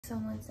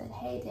Someone said,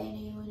 hey Dana,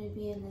 you want to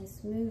be in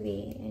this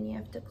movie and you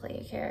have to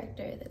play a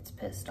character that's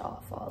pissed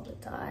off all the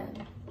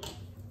time,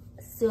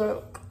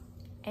 sick,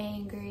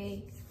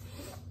 angry,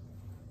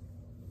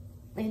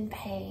 in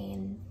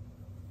pain,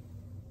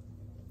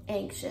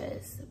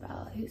 anxious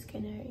about who's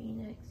gonna hurt you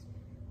next.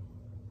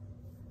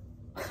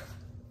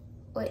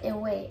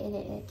 And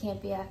it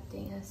can't be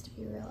acting, it has to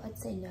be real. I'd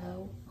say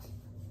no.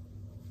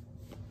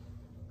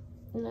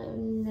 And I've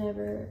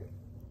never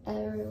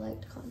ever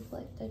liked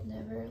conflict. I've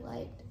never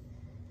liked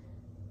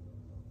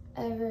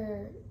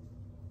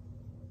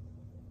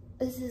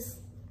this is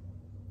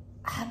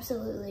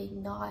absolutely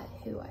not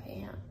who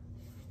I am.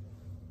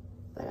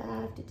 But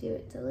I have to do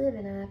it to live,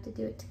 and I have to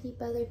do it to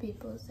keep other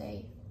people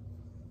safe.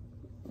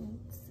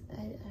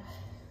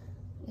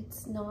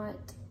 It's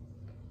not,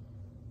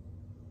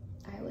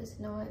 I was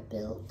not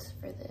built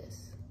for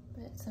this,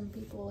 but some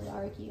people would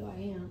argue I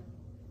am.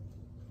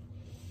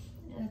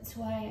 That's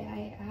why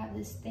I have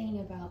this thing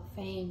about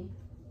fame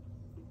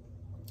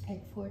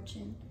and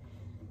fortune.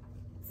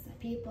 It's the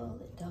people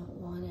that don't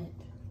want it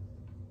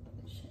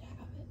that should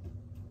have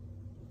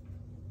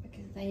it,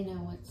 because they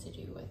know what to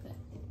do with it.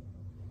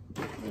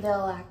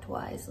 They'll act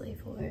wisely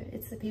for it.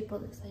 It's the people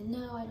that say,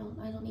 no, I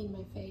don't need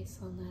my face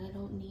on that. I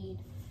don't need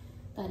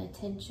that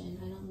attention.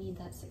 I don't need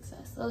that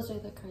success. Those are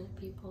the kind of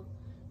people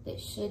that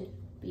should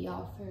be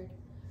offered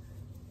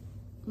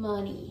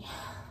money,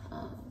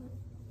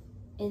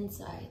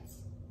 insights.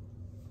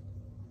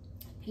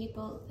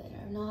 People that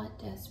are not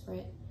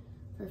desperate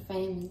for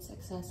fame and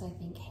success, I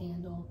think,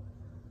 handle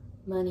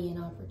money and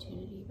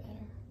opportunity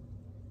better,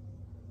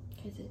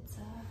 because it's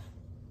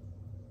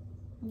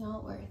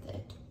not worth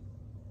it.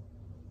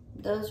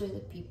 Those are the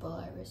people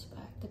I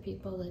respect, the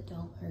people that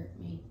don't hurt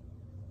me.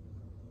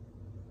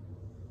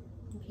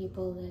 The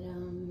people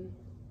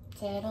that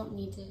say, I don't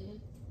need to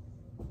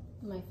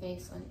my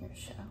face on your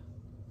show.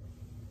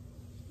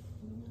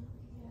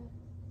 Yeah.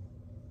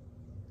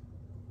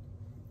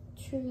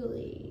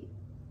 Truly,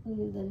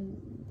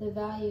 the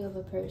value of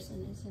a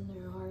person is in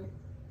their heart,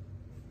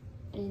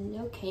 and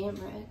no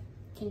camera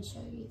can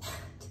show you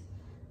that.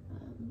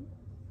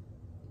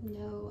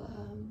 No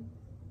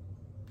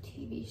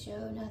TV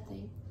show,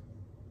 nothing.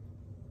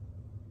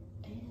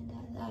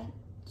 And that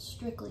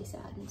strictly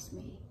saddens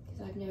me,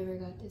 because I've never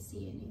got to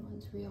see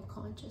anyone's real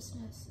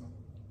consciousness and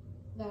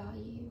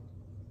value.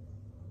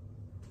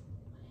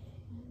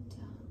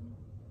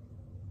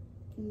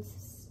 And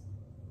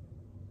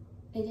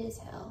it is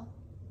hell.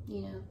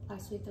 You know,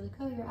 last week they're like,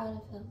 oh, you're out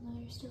of hell. No,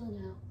 you're still in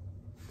hell.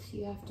 So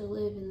you have to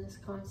live in this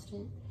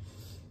constant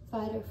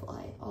fight or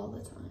flight all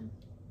the time.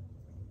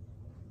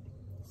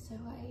 So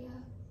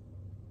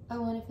I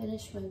want to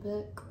finish my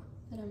book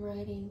that I'm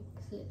writing,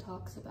 because it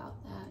talks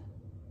about that.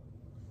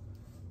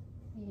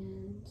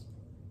 And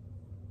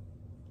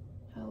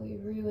how we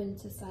ruin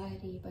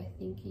society by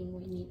thinking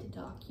we need to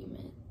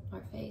document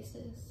our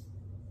faces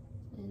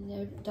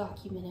and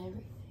document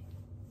everything.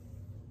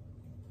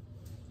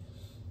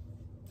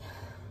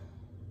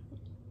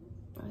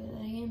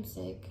 I am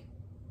sick.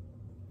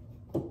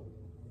 I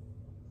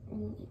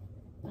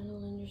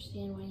don't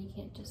understand why you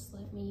can't just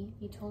let me,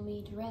 you told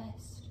me to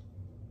rest.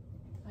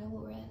 I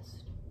will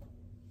rest.